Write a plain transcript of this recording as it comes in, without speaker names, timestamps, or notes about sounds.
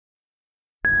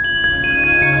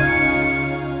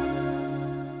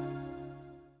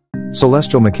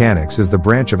Celestial mechanics is the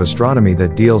branch of astronomy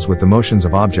that deals with the motions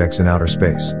of objects in outer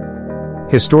space.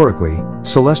 Historically,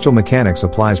 celestial mechanics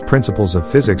applies principles of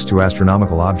physics to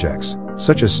astronomical objects,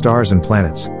 such as stars and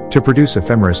planets, to produce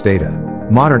ephemeris data.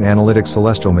 Modern analytic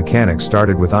celestial mechanics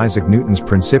started with Isaac Newton's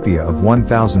Principia of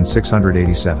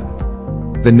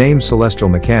 1687. The name celestial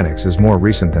mechanics is more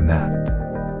recent than that.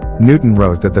 Newton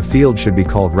wrote that the field should be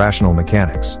called rational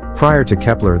mechanics. Prior to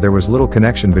Kepler, there was little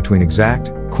connection between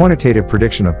exact, quantitative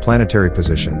prediction of planetary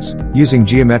positions, using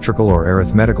geometrical or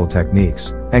arithmetical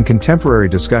techniques, and contemporary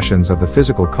discussions of the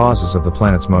physical causes of the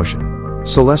planet's motion.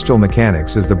 Celestial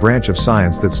mechanics is the branch of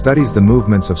science that studies the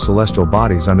movements of celestial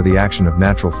bodies under the action of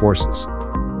natural forces.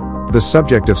 The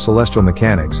subject of celestial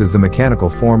mechanics is the mechanical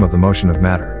form of the motion of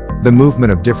matter. The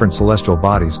movement of different celestial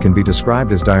bodies can be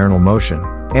described as diurnal motion,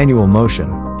 annual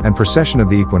motion, and precession of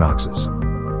the equinoxes.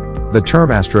 The term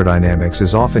astrodynamics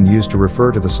is often used to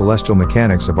refer to the celestial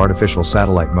mechanics of artificial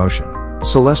satellite motion.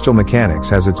 Celestial mechanics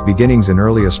has its beginnings in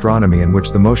early astronomy, in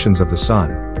which the motions of the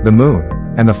Sun, the Moon,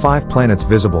 and the 5 planets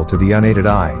visible to the unaided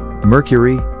eye,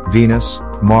 Mercury, Venus,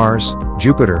 Mars,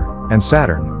 Jupiter, and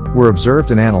Saturn, were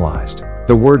observed and analyzed.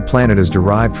 The word planet is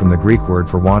derived from the Greek word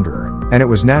for wanderer, and it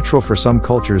was natural for some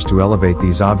cultures to elevate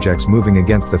these objects moving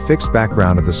against the fixed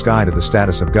background of the sky to the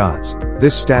status of gods.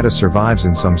 This status survives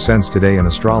in some sense today in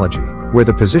astrology, where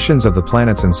the positions of the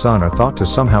planets and sun are thought to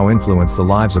somehow influence the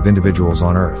lives of individuals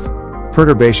on Earth.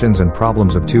 Perturbations and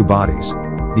problems of two bodies.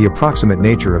 The approximate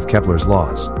nature of Kepler's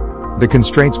laws. The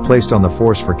constraints placed on the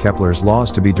force for Kepler's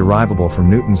laws to be derivable from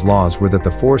Newton's laws were that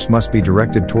the force must be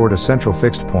directed toward a central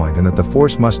fixed point and that the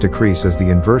force must decrease as the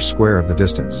inverse square of the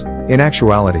distance. In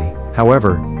actuality,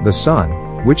 however, the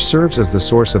Sun, which serves as the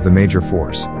source of the major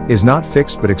force, is not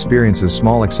fixed but experiences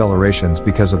small accelerations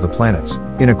because of the planets,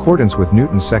 in accordance with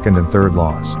Newton's second and third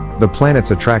laws. The planets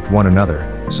attract one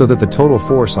another, so that the total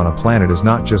force on a planet is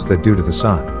not just that due to the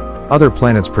Sun. Other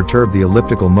planets perturb the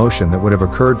elliptical motion that would have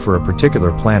occurred for a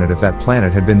particular planet if that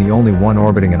planet had been the only one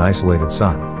orbiting an isolated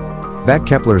sun. That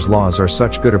Kepler's laws are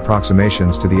such good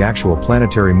approximations to the actual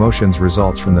planetary motions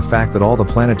results from the fact that all the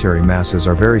planetary masses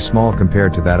are very small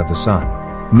compared to that of the Sun.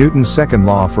 Newton's second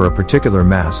law for a particular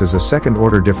mass is a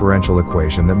second-order differential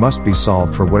equation that must be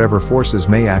solved for whatever forces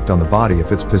may act on the body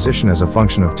if its position as a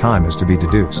function of time is to be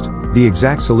deduced. The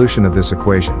exact solution of this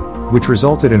equation, which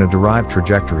resulted in a derived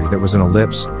trajectory that was an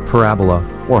ellipse, parabola,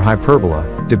 or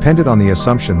hyperbola, depended on the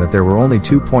assumption that there were only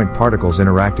two-point particles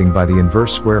interacting by the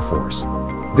inverse square force.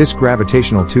 This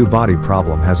gravitational two-body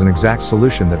problem has an exact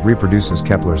solution that reproduces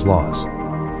Kepler's laws.